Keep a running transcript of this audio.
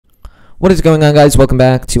What is going on, guys? Welcome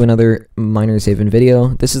back to another Miners Haven video.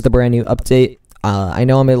 This is the brand new update. I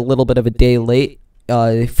know I'm a little bit of a day late.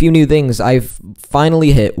 A few new things. I've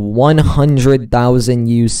finally hit 100,000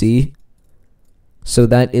 UC. So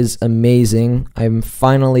that is amazing. I'm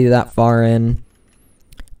finally that far in.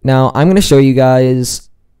 Now, I'm going to show you guys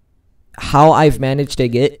how I've managed to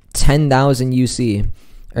get 10,000 UC.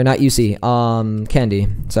 Or not UC, candy.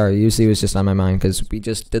 Sorry, UC was just on my mind because we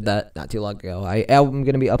just did that not too long ago. I'm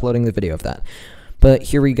going to be uploading the video of that. But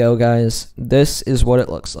here we go, guys. This is what it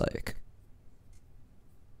looks like.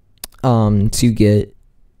 To get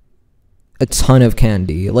a ton of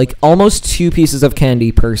candy. Like, almost 2 pieces of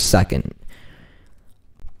candy per second.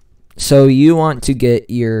 So you want to get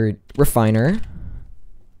your refiner.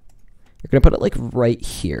 You're going to put it, like, right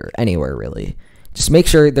here. Anywhere, really. Just make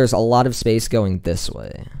sure there's a lot of space going this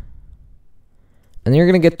way. And then you're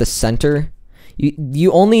going to get the center.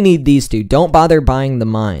 You only need these two. Don't bother buying the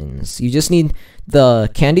mines. You just need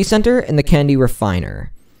the candy center and the candy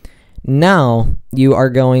refiner. Now, you are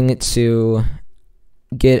going to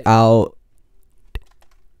get out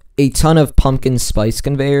a ton of pumpkin spice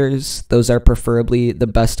conveyors. Those are preferably the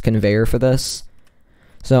best conveyor for this.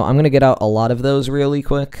 So I'm going to get out a lot of those really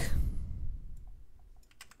quick.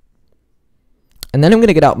 And then I'm going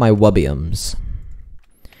to get out my wubbiums.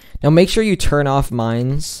 Now make sure you turn off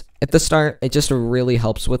mines at the start. It just really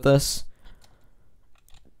helps with this.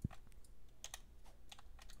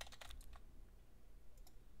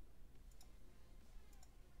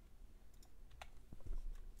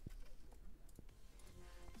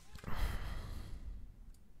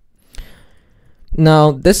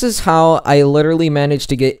 Now, this is how I literally managed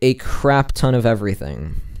to get a crap ton of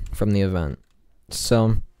everything from the event.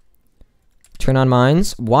 So turn on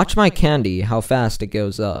mines. Watch my candy, how fast it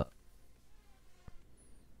goes up.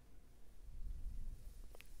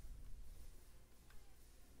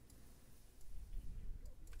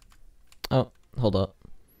 Oh, hold up.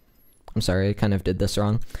 I'm sorry, I kind of did this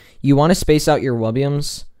wrong. You want to space out your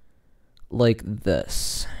wubbiums like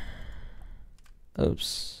this.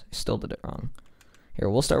 Oops, I still did it wrong. Here,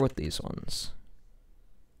 we'll start with these ones.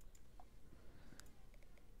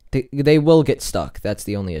 They will get stuck. That's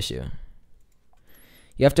the only issue.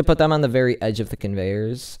 You have to put them on the very edge of the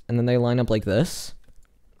conveyors, and then they line up like this,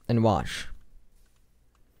 and watch.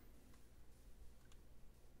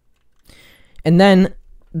 And then,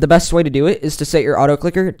 the best way to do it is to set your auto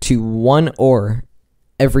clicker to one click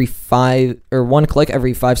every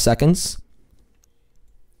 5 seconds.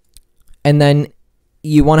 And then,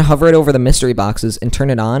 you want to hover it over the mystery boxes and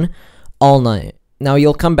turn it on all night. Now,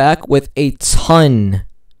 you'll come back with a ton,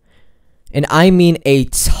 and I mean a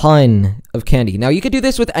ton of candy. Now, you could do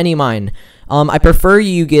this with any mine. I prefer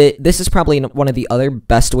you get... This is probably one of the other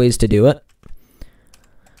best ways to do it.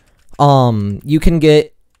 You can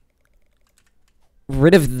get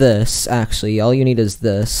rid of this, actually. All you need is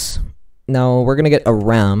this. Now, we're going to get a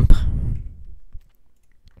ramp.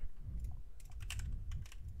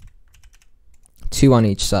 Two on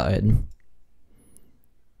each side.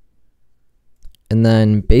 And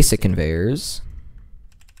then basic conveyors.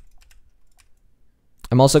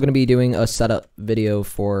 I'm also going to be doing a setup video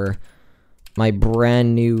for my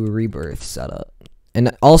brand new Rebirth setup.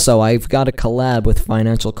 And also, I've got a collab with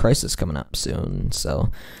Financial Crisis coming up soon.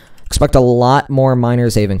 So, expect a lot more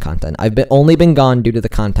Miners Haven content. I've only been gone due to the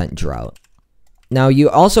content drought. Now, you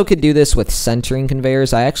also could do this with centering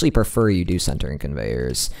conveyors. I actually prefer you do centering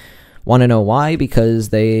conveyors. Want to know why? Because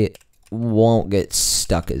they won't get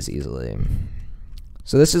stuck as easily.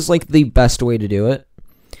 So, this is like the best way to do it.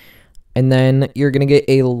 And then you're going to get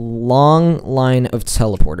a long line of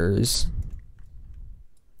teleporters.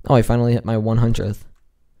 Oh, I finally hit my 100th.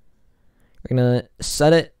 We're going to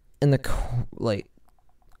set it in the, like,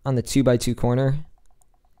 on the 2x2 corner.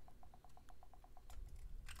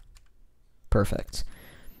 Perfect.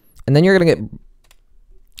 And then you're going to get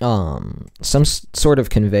some sort of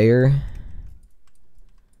conveyor.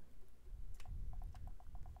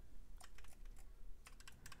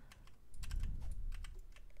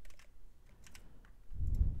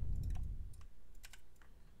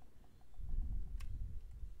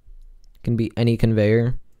 Can be any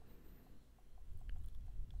conveyor.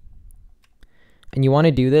 And you want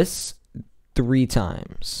to do this 3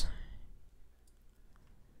 times.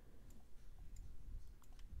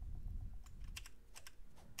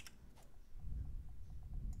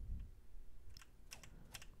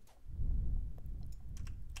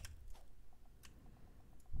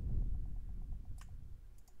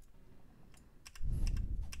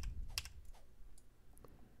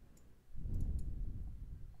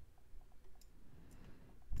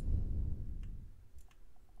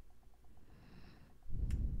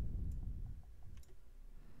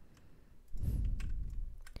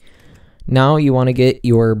 Now you want to get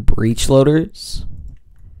your breech loaders.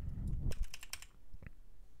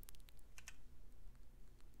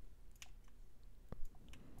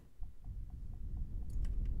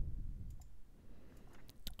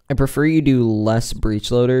 I prefer you do less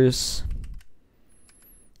breech loaders,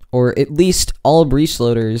 or at least all breech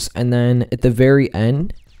loaders, and then at the very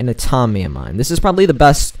end, an atomium mine. This is probably the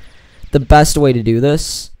best way to do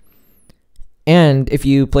this. And if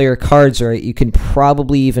you play your cards right, you can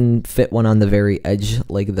probably even fit one on the very edge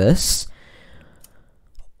like this.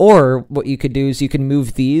 Or what you could do is you can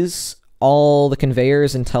move these, all the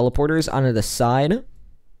conveyors and teleporters, onto the side.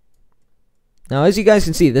 Now, as you guys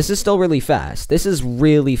can see, this is still really fast. This is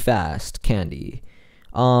really fast candy.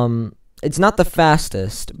 It's not the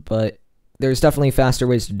fastest, but there's definitely faster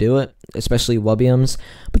ways to do it, especially Wubbiums.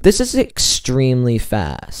 But this is extremely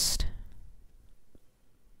fast.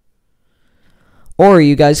 Or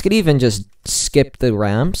you guys could even just skip the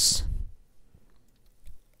ramps.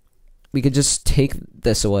 We could just take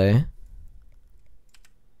this away.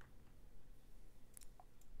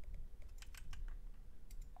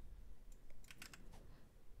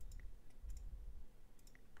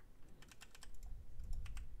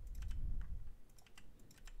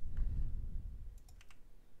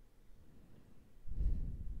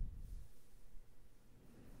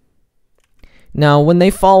 Now, when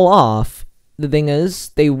they fall off, the thing is,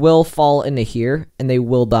 they will fall into here, and they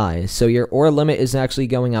will die. So your ore limit is actually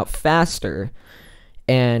going out faster,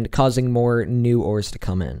 and causing more new ores to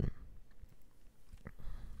come in.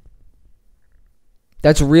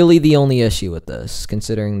 That's really the only issue with this,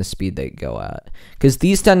 considering the speed they go at. Because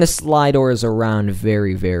these tend to slide ores around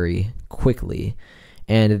very, very quickly,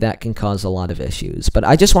 and that can cause a lot of issues. But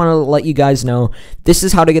I just want to let you guys know, this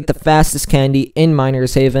is how to get the fastest candy in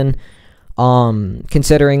Miners Haven.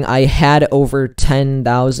 Considering I had over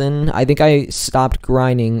 10,000, I think I stopped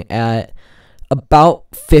grinding at about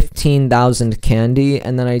 15,000 candy,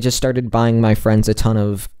 and then I just started buying my friends a ton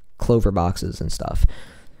of clover boxes and stuff.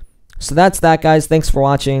 So that's that, guys. Thanks for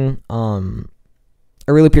watching. I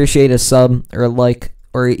really appreciate a sub or a like,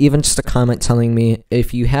 or even just a comment telling me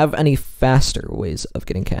if you have any faster ways of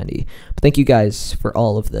getting candy. But thank you guys for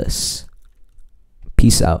all of this.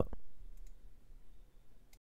 Peace out.